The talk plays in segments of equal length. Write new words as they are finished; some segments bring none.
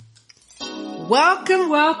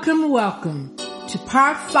Welcome to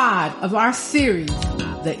part 5 of our series,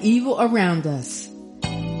 The Evil Around Us.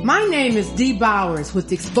 My name is Dee Bowers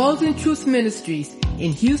with Exposing Truth Ministries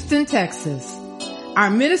in Houston, Texas. Our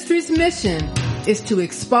ministry's mission is to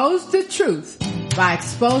expose the truth by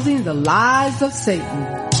exposing the lies of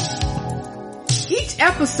Satan. Each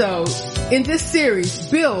episode in this series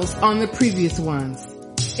builds on the previous ones.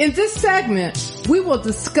 In this segment, we will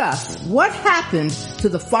discuss what happened to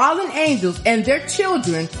the fallen angels and their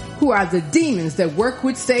children, who are the demons that work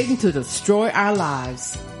with Satan to destroy our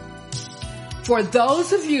lives. For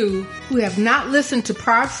those of you who have not listened to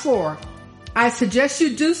part 4, I suggest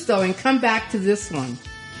you do so and come back to this one.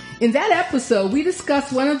 In that episode, we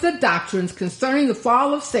discussed one of the doctrines concerning the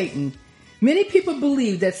fall of Satan. Many people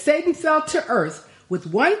believe that Satan fell to earth with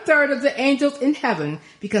 1/3 of the angels in heaven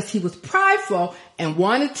because he was prideful and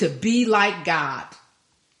wanted to be like God.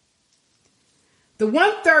 The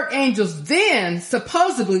 1/3 angels then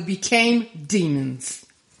supposedly became demons.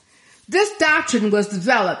 This doctrine was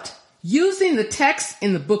developed using the text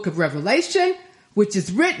in the book of Revelation, which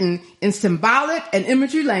is written in symbolic and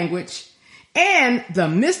imagery language, and the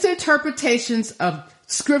misinterpretations of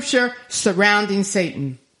scripture surrounding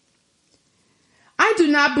Satan. I do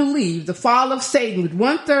not believe the fall of Satan with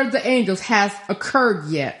 1/3 of the angels has occurred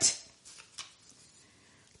yet.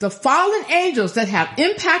 The fallen angels that have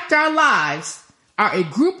impacted our lives are a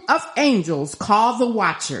group of angels called the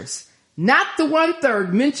Watchers, not the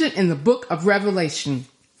 1/3 mentioned in the book of Revelation.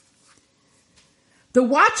 The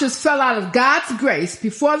Watchers fell out of God's grace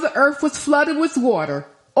before the earth was flooded with water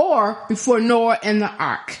or before Noah and the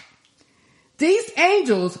ark. These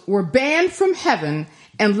angels were banned from heaven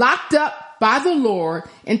and locked up by the Lord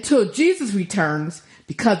until Jesus returns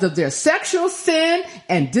because of their sexual sin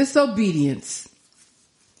and disobedience.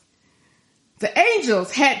 The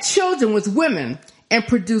angels had children with women and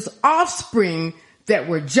produced offspring that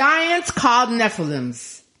were giants called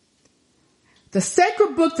Nephilims. The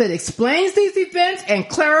sacred book that explains these events and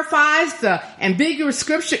clarifies the ambiguous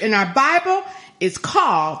scripture in our Bible is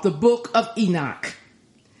called the Book of Enoch.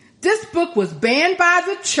 This book was banned by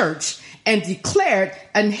the church and declared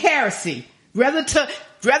an heresy rather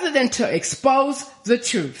than to expose the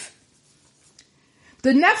truth.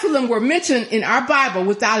 The Nephilim were mentioned in our Bible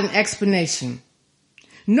without an explanation,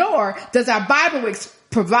 nor does our Bible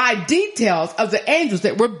provide details of the angels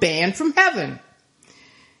that were banned from heaven.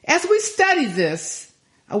 As we study this,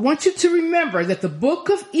 I want you to remember that the book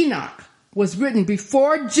of Enoch was written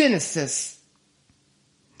before Genesis,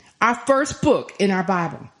 our first book in our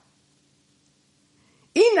Bible.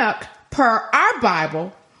 Enoch, per our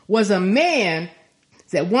Bible, was a man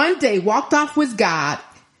that one day walked off with God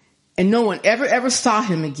and no one ever saw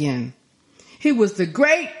him again. He was the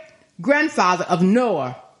great grandfather of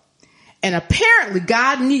Noah, and apparently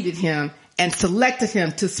God needed him and selected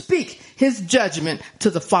him to speak his judgment to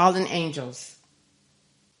the fallen angels.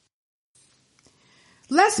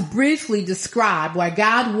 Let's briefly describe why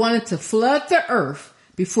God wanted to flood the earth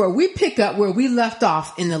before we pick up where we left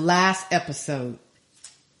off in the last episode.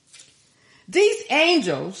 These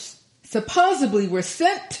angels supposedly were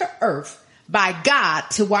sent to earth by God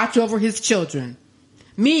to watch over his children,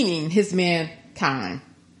 meaning his mankind.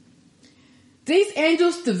 These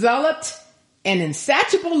angels developed an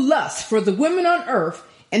insatiable lust for the women on earth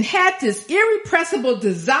and had this irrepressible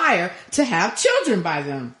desire to have children by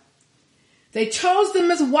them. They chose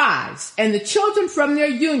them as wives, and the children from their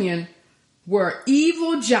union were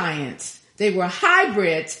evil giants. They were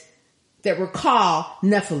hybrids that were called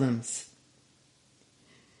Nephilims.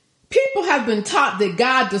 People have been taught that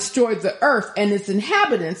God destroyed the earth and its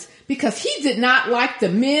inhabitants because he did not like the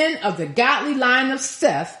men of the godly line of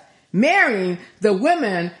Seth marrying the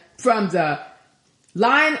women from the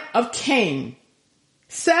line of Cain.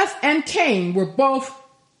 Seth and Cain were both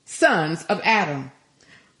sons of Adam.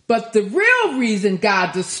 But the real reason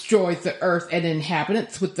God destroyed the earth and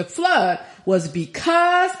inhabitants with the flood was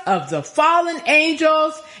because of the fallen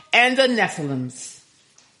angels and the Nephilims.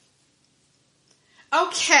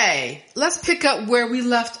 Okay, let's pick up where we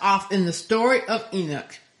left off in the story of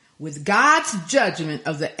Enoch with God's judgment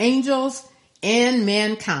of the angels and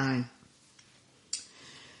mankind.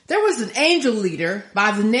 There was an angel leader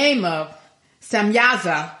by the name of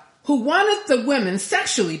Samyaza who wanted the women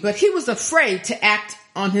sexually, but he was afraid to act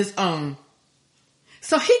on his own.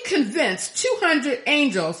 So he convinced 200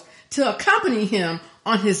 angels to accompany him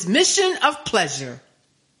on his mission of pleasure.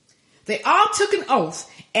 They all took an oath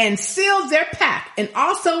and sealed their pact and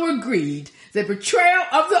also agreed that betrayal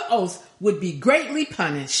of the oath would be greatly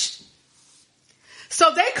punished.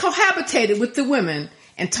 So they cohabitated with the women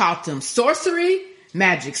and taught them sorcery,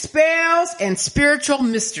 magic spells, and spiritual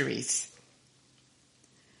mysteries.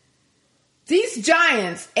 These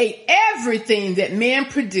giants ate everything that man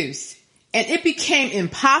produced, and it became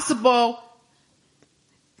impossible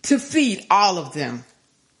to feed all of them.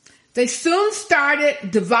 They soon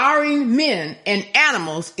started devouring men and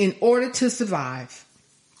animals in order to survive.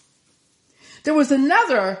 There was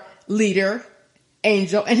another leader,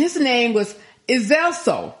 angel, and his name was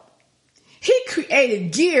Ezelso. He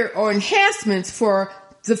created gear or enhancements for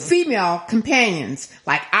the female companions,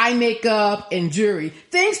 like eye makeup and jewelry,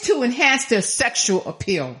 things to enhance their sexual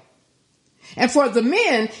appeal. And for the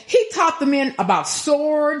men, he taught the men about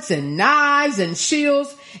swords and knives and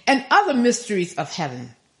shields and other mysteries of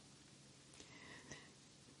heaven.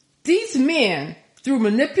 These men, through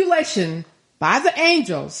manipulation by the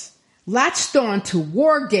angels, latched on to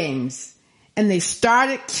war games, and they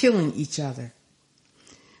started killing each other.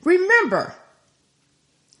 Remember,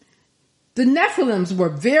 the Nephilims were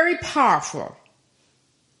very powerful.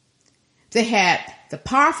 They had the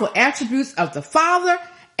powerful attributes of the father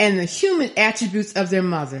and the human attributes of their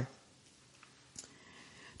mother.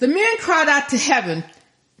 The men cried out to heaven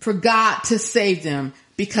for God to save them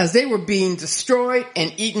because they were being destroyed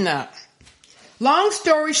and eaten up. Long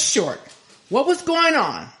story short, what was going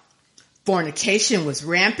on? Fornication was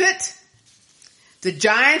rampant. The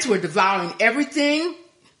giants were devouring everything,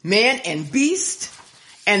 man and beast,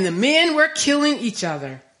 and the men were killing each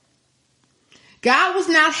other. God was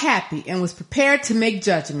not happy and was prepared to make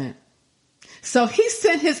judgment. So he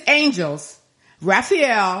sent his angels,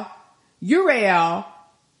 Raphael, Uriel,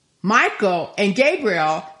 Michael, and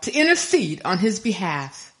Gabriel, to intercede on his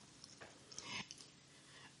behalf.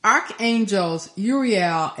 Archangels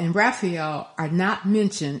Uriel and Raphael are not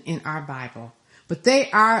mentioned in our Bible, but they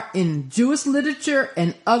are in Jewish literature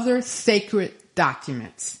and other sacred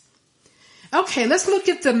documents. Okay, let's look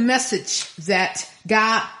at the message that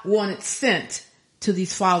God wanted sent to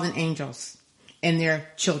these fallen angels and their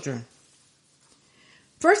children.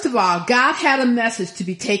 First of all, God had a message to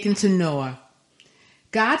be taken to Noah.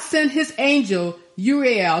 God sent his angel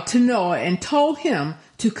Uriel to Noah and told him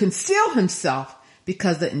to conceal himself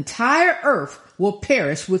because the entire earth will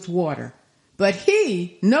perish with water. But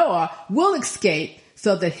he, Noah, will escape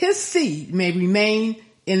so that his seed may remain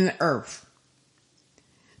in the earth.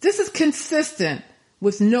 This is consistent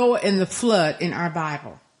with Noah and the flood in our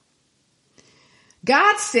Bible.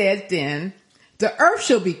 God said then, the earth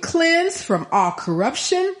shall be cleansed from all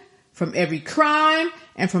corruption, from every crime,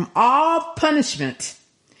 and from all punishment,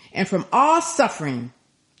 and from all suffering.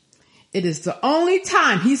 It is the only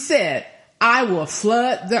time he said, I will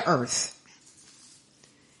flood the earth.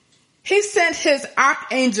 He sent his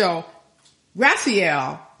archangel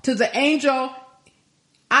Raphael to the angel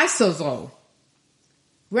Isozo.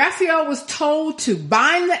 Raphael was told to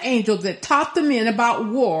bind the angel that taught the men about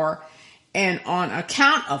war, and on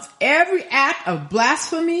account of every act of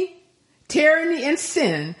blasphemy, tyranny, and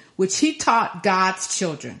sin, which he taught God's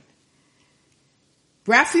children.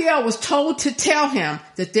 Raphael was told to tell him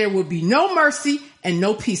that there would be no mercy and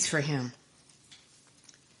no peace for him.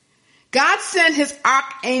 God sent his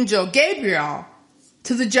archangel Gabriel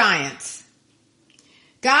to the giants.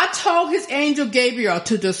 God told his angel Gabriel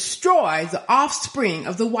to destroy the offspring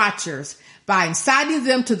of the watchers by inciting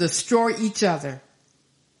them to destroy each other.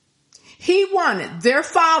 He wanted their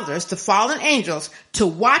fathers, the fallen angels, to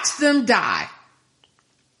watch them die.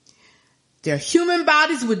 Their human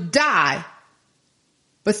bodies would die,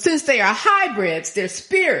 but since they are hybrids, their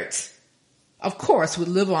spirits, of course, would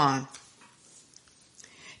live on.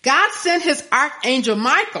 God sent his archangel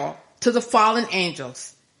Michael to the fallen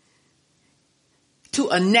angels to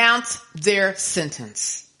announce their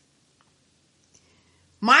sentence.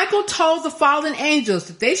 Michael told the fallen angels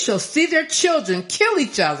that they shall see their children kill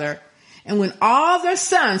each other, and when all their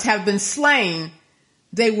sons have been slain,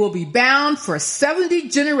 they will be bound for 70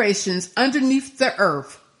 generations underneath the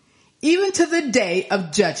earth, even to the day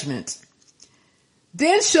of judgment.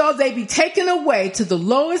 Then shall they be taken away to the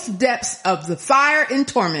lowest depths of the fire and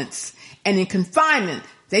torments, and in confinement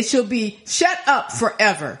they shall be shut up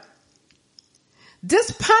forever.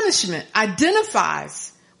 This punishment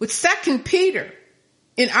identifies with 2 Peter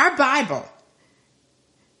in our Bible.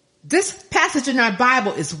 This passage in our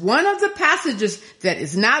Bible is one of the passages that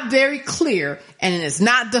is not very clear and it is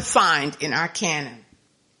not defined in our canon.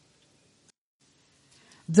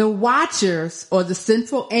 The watchers, or the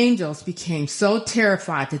sinful angels, became so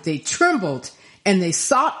terrified that they trembled and they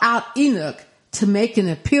sought out Enoch to make an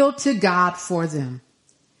appeal to God for them.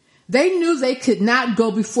 They knew they could not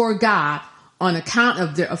go before God on account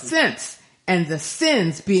of their offense and the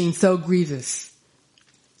sins being so grievous.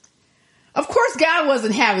 Of course, God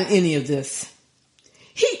wasn't having any of this.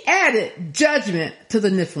 He added judgment to the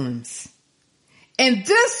Nephilims. And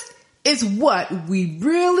this is what we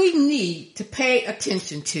really need to pay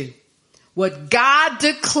attention to. What God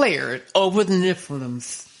declared over the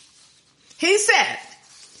Nephilims. He said,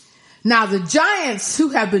 "Now the giants who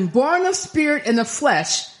have been born of spirit and of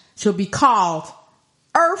flesh shall be called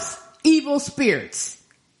earth evil spirits,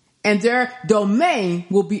 and their domain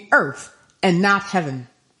will be earth and not heaven.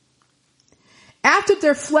 After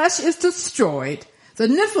their flesh is destroyed, the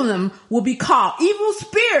Nephilim will be called evil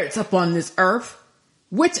spirits upon this earth,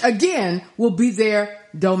 which again will be their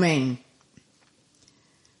domain.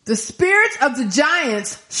 The spirits of the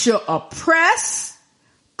giants shall oppress,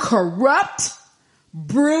 corrupt,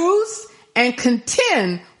 bruise, and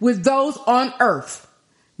contend with those on earth,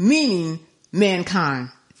 meaning mankind.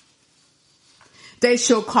 They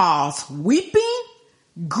shall cause weeping,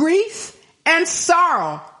 grief, and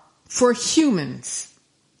sorrow for humans.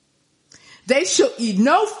 They shall eat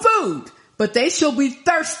no food, but they shall be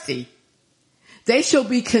thirsty. They shall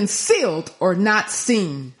be concealed or not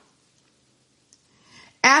seen.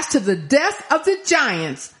 As to the death of the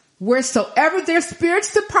giants, wheresoever their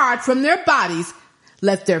spirits depart from their bodies,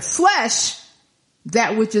 let their flesh,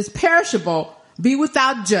 that which is perishable, be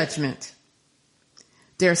without judgment.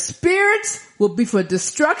 Their spirits will be for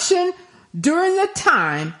destruction during the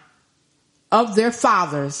time of their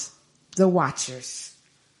fathers, the watchers."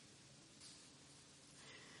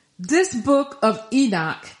 This book of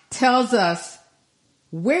Enoch tells us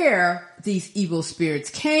where these evil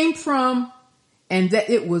spirits came from and that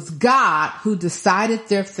it was God who decided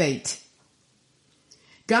their fate.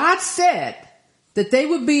 God said that they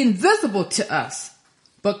would be invisible to us,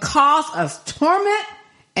 but cause us torment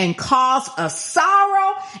and cause us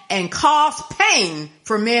sorrow and cause pain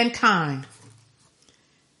for mankind.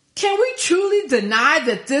 Can we truly deny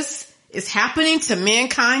that this is happening to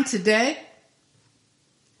mankind today?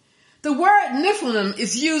 The word Nephilim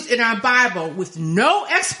is used in our Bible with no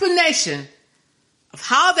explanation of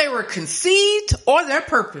how they were conceived or their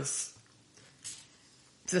purpose.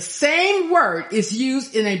 The same word is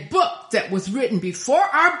used in a book that was written before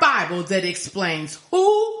our Bible that explains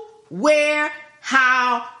who, where,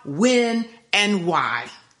 how, when, and why.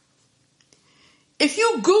 If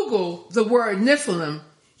you Google the word Nephilim,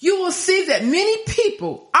 you will see that many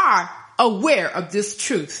people are aware of this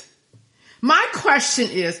truth. My question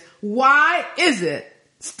is, why is it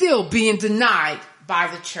still being denied by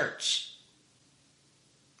the church?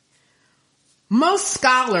 Most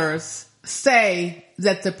scholars say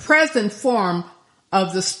that the present form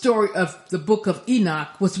of the story of the book of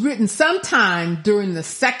Enoch was written sometime during the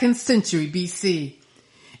 2nd century BC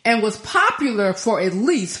and was popular for at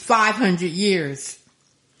least 500 years.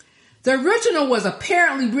 The original was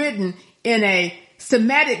apparently written in a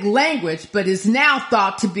Semitic language, but is now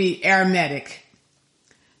thought to be Aramaic.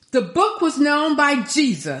 The book was known by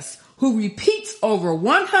Jesus, who repeats over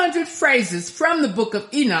 100 phrases from the book of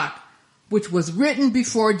Enoch, which was written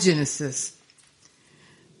before Genesis.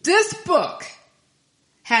 This book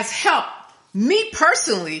has helped me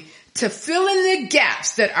personally to fill in the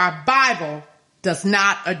gaps that our Bible does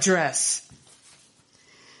not address.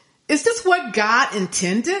 Is this what God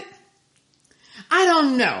intended? I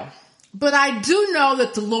don't know, but I do know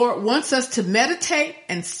that the Lord wants us to meditate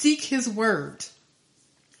and seek His word.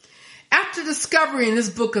 After discovering this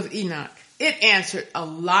book of Enoch, it answered a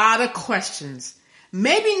lot of questions.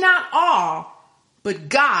 Maybe not all, but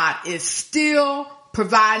God is still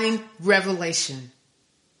providing revelation.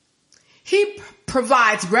 He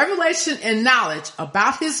provides revelation and knowledge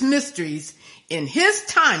about His mysteries in His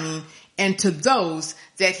timing and to those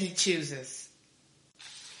that He chooses.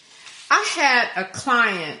 I had a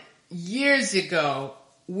client years ago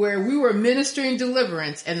where we were ministering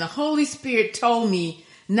deliverance and the Holy Spirit told me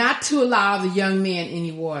not to allow the young man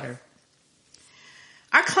any water.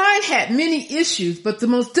 Our client had many issues, but the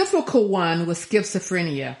most difficult one was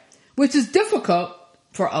schizophrenia, which is difficult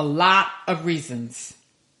for a lot of reasons.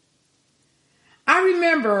 I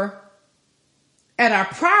remember at our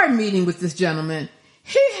prior meeting with this gentleman,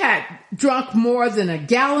 he had drunk more than a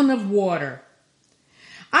gallon of water.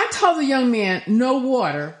 I told the young man no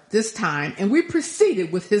water this time, and we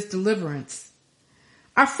proceeded with his deliverance.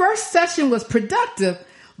 Our first session was productive,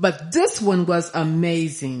 but this one was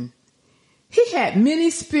amazing. He had many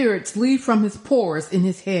spirits leave from his pores in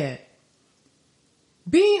his head.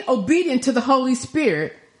 Being obedient to the Holy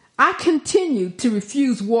Spirit, I continued to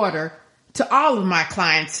refuse water to all of my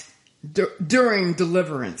clients during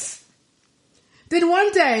deliverance. Then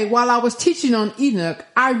one day, while I was teaching on Enoch,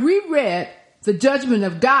 I reread the judgment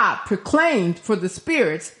of God proclaimed for the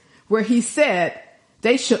spirits, where He said,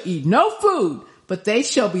 "They shall eat no food, but they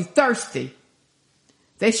shall be thirsty.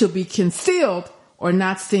 They shall be concealed or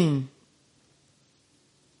not seen."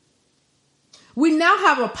 We now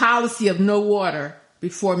have a policy of no water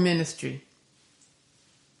before ministry.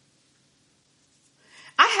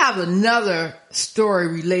 I have another story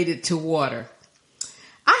related to water.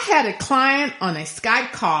 I had a client on a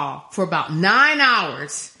Skype call for about 9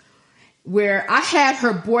 hours where I had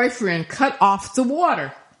her boyfriend cut off the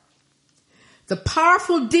water. The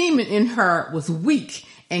powerful demon in her was weak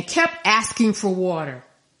and kept asking for water.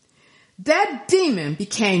 That demon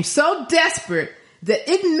became so desperate that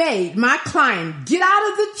it made my client get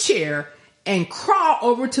out of the chair and crawl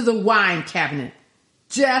over to the wine cabinet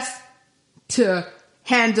just to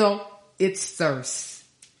handle its thirst.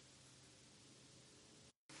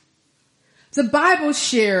 The Bible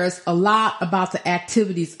shares a lot about the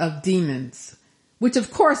activities of demons, which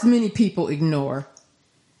of course many people ignore.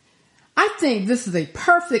 I think this is a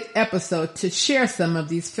perfect episode to share some of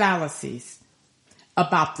these fallacies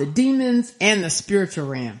about the demons and the spiritual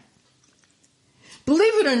realm.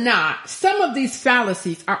 Believe it or not, some of these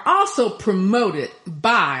fallacies are also promoted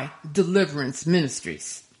by deliverance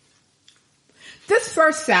ministries. This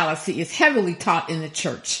first fallacy is heavily taught in the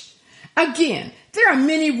church. Again, there are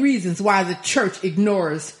many reasons why the church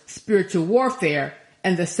ignores spiritual warfare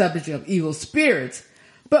and the subject of evil spirits,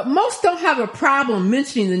 but most don't have a problem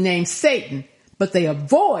mentioning the name Satan, but they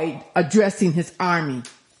avoid addressing his army.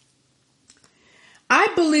 I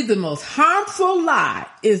believe the most harmful lie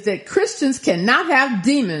is that Christians cannot have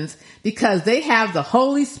demons because they have the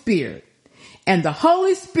Holy Spirit, and the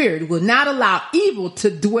Holy Spirit will not allow evil to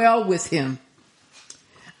dwell with him.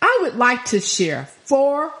 I would like to share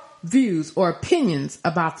 4 views or opinions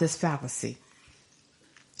about this fallacy.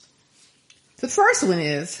 The first one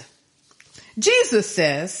is, Jesus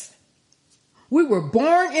says, we were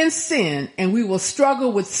born in sin and we will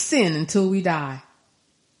struggle with sin until we die.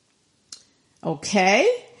 Okay,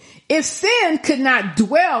 if sin could not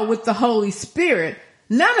dwell with the Holy Spirit,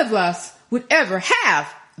 none of us would ever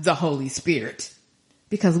have the Holy Spirit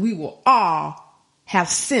because we will all have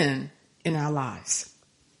sin in our lives.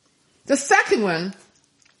 The second one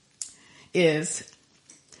is,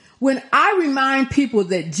 when I remind people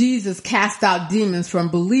that Jesus cast out demons from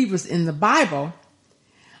believers in the Bible,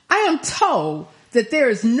 I am told that there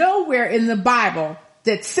is nowhere in the Bible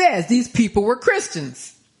that says these people were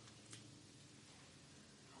Christians.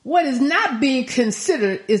 What is not being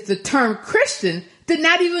considered is the term Christian did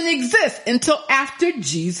not even exist until after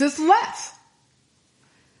Jesus left.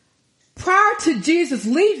 Prior to Jesus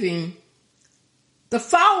leaving, the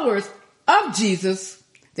followers of Jesus,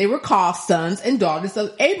 they were called sons and daughters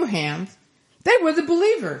of Abraham. They were the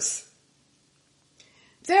believers.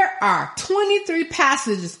 There are 23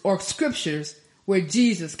 passages or scriptures where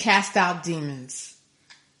Jesus cast out demons.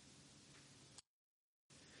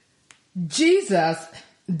 Jesus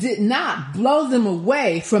did not blow them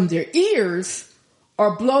away from their ears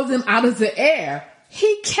or blow them out of the air.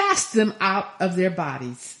 He cast them out of their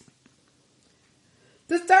bodies.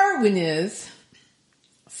 The third one is,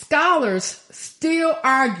 scholars still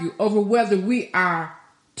argue over whether we are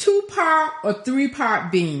 2-part or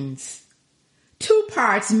 3-part beings. 2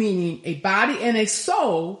 parts meaning a body and a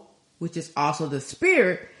soul, which is also the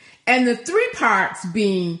spirit, and the 3 parts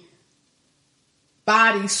being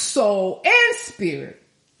body, soul, and spirit.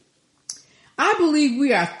 I believe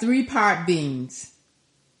we are 3-part beings: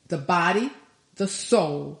 the body, the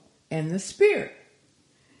soul, and the spirit.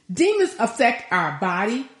 Demons affect our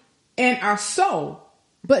body and our soul,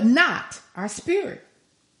 but not our spirit.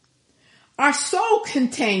 Our soul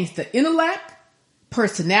contains the intellect,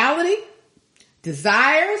 personality,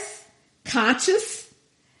 desires, conscience,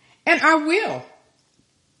 and our will.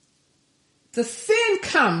 The sin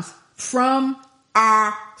comes from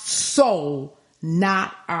our soul,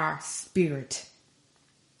 not our spirit.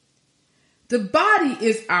 The body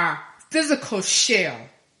is our physical shell.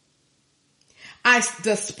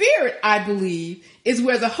 The spirit, I believe, is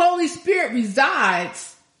where the Holy Spirit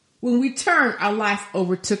resides when we turn our life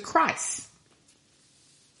over to Christ.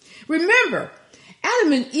 Remember,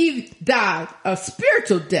 Adam and Eve died a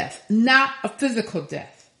spiritual death, not a physical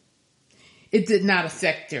death. It did not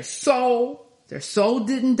affect their soul. Their soul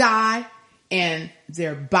didn't die, and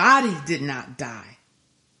their body did not die.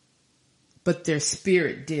 But their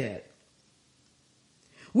spirit did.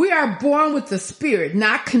 We are born with the spirit,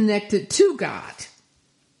 not connected to God.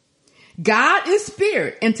 God is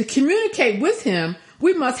spirit, and to communicate with him,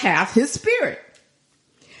 we must have his spirit.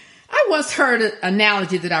 I once heard an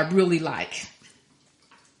analogy that I really like.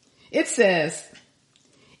 It says,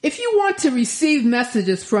 if you want to receive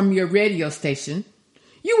messages from your radio station,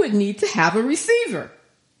 you would need to have a receiver,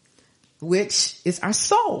 which is our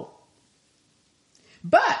soul.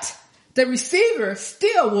 But the receiver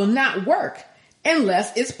still will not work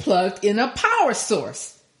unless it's plugged in a power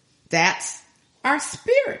source. That's our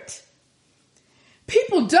spirit.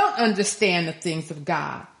 People don't understand the things of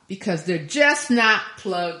God because they're just not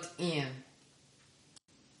plugged in.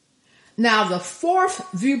 Now, the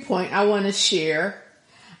fourth viewpoint I want to share,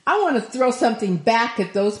 I want to throw something back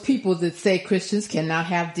at those people that say Christians cannot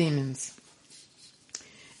have demons.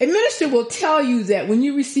 A minister will tell you that when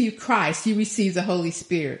you receive Christ, you receive the Holy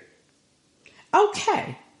Spirit.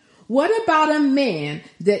 Okay, what about a man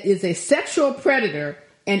that is a sexual predator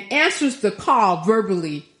and answers the call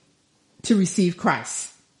verbally to receive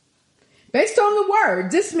Christ? Based on the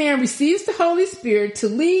word, this man receives the Holy Spirit to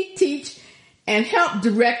lead, teach, and help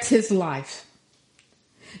direct his life.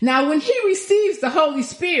 Now, when he receives the Holy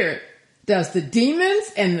Spirit, does the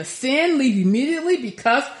demons and the sin leave immediately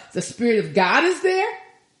because the Spirit of God is there?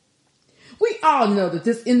 We all know that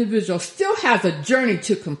this individual still has a journey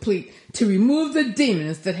to complete to remove the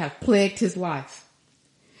demons that have plagued his life.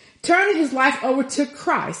 Turning his life over to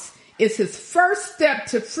Christ is his first step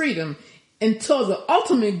to freedom until the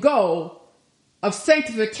ultimate goal of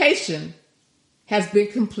sanctification has been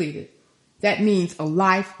completed. That means a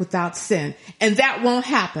life without sin. And that won't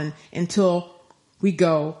happen until we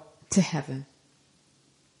go to heaven.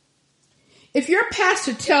 If your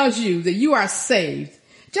pastor tells you that you are saved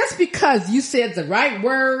just because you said the right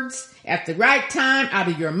words at the right time out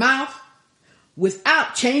of your mouth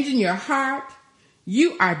without changing your heart,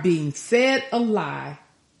 you are being fed a lie.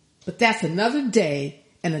 But that's another day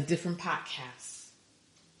and a different podcast.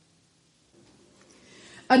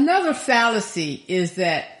 Another fallacy is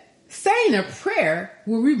that saying a prayer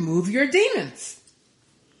will remove your demons.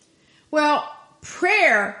 Well,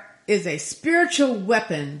 prayer is a spiritual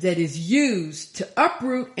weapon that is used to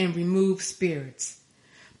uproot and remove spirits.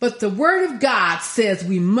 But the Word of God says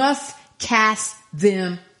we must cast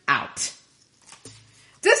them out.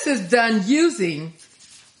 This is done using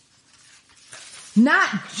not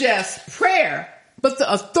just prayer, but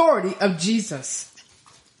the authority of Jesus.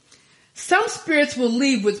 Some spirits will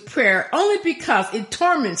leave with prayer only because it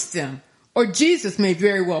torments them, or Jesus may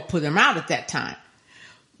very well put them out at that time.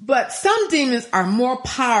 But some demons are more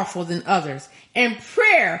powerful than others, and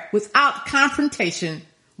prayer without confrontation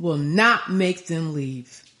will not make them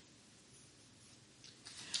leave.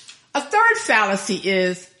 A third fallacy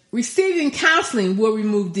is receiving counseling will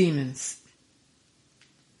remove demons.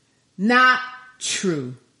 Not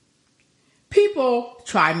true. People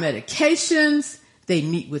try medications, they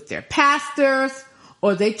meet with their pastors,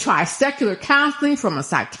 or they try secular counseling from a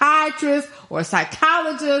psychiatrist or a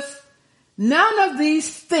psychologist. None of these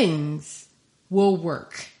things will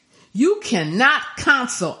work. You cannot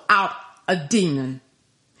counsel out a demon.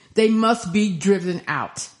 They must be driven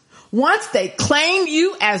out. Once they claim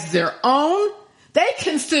you as their own, they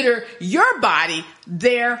consider your body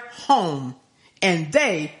their home, and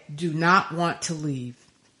they do not want to leave.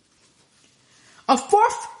 A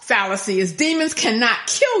fourth fallacy is demons cannot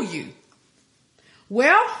kill you.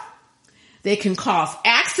 Well, they can cause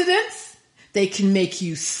accidents, they can make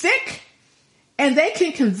you sick, and they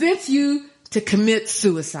can convince you to commit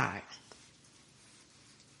suicide.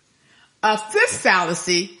 A fifth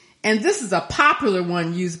fallacy, and this is a popular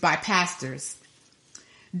one used by pastors.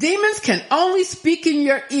 Demons can only speak in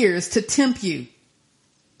your ears to tempt you.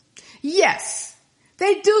 Yes,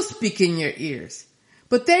 they do speak in your ears,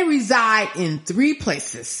 but they reside in 3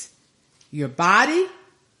 places: your body,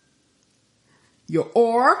 your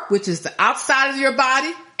aura, which is the outside of your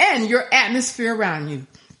body, and your atmosphere around you.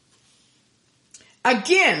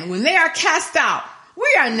 Again, when they are cast out,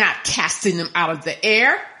 we are not casting them out of the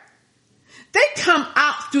air. They come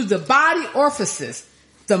out through the body orifices,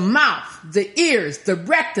 the mouth, the ears, the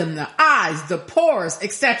rectum, the eyes, the pores,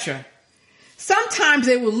 etc. Sometimes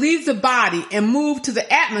they will leave the body and move to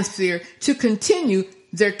the atmosphere to continue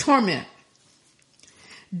their torment.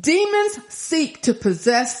 Demons seek to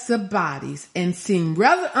possess the bodies and seem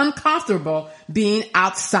rather uncomfortable being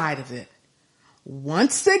outside of it.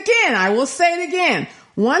 Once again, I will say it again,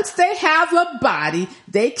 once they have a body,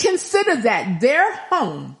 they consider that their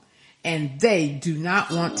home, and they do not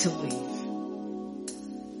want to leave.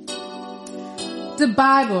 The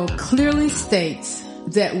Bible clearly states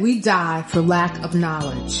that we die for lack of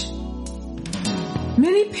knowledge.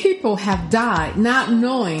 Many people have died not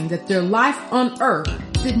knowing that their life on earth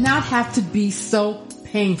did not have to be so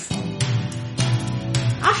painful.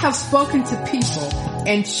 I have spoken to people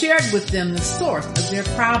and shared with them the source of their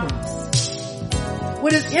problems.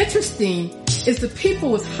 What is interesting is the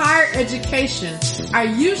people with higher education are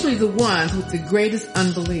usually the ones with the greatest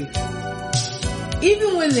unbelief.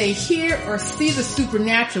 Even when they hear or see the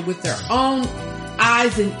supernatural with their own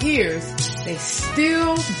eyes and ears, they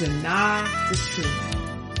still deny the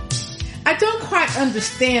truth. I don't quite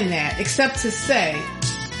understand that, except to say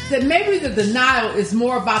that maybe the denial is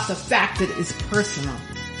more about the fact that it's personal.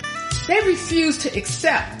 They refuse to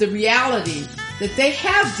accept the reality that they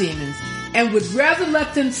have demons and would rather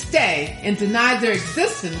let them stay and deny their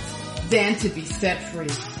existence than to be set free.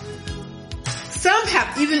 Some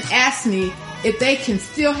have even asked me if they can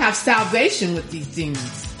still have salvation with these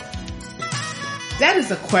demons. That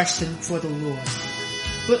is a question for the Lord.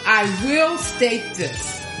 But I will state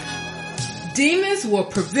this. Demons will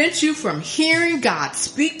prevent you from hearing God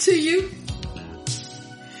speak to you.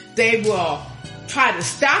 They will try to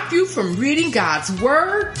stop you from reading God's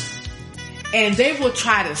word. And they will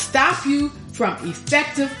try to stop you from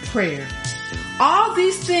effective prayer. All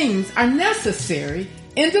these things are necessary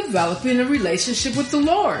in developing a relationship with the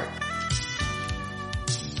Lord.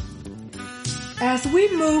 As we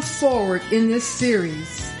move forward in this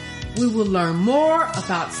series, we will learn more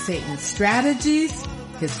about Satan's strategies,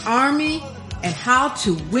 his army, and how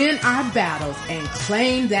to win our battles and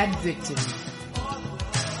claim that victory.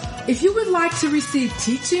 If you would like to receive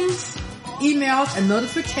teachings, emails, and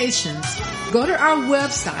notifications, go to our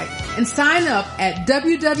website and sign up at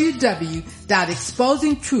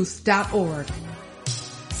www.exposingtruth.org.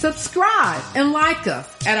 Subscribe and like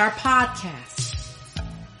us at our podcast.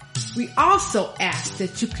 We also ask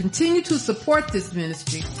that you continue to support this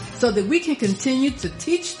ministry so that we can continue to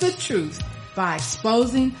teach the truth by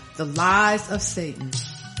exposing the lies of Satan.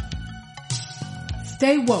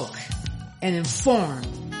 Stay woke and informed,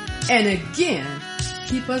 and again,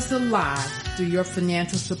 keep us alive through your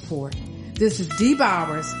financial support. This is Dee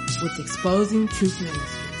Bowers with Exposing Truth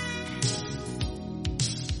Ministry.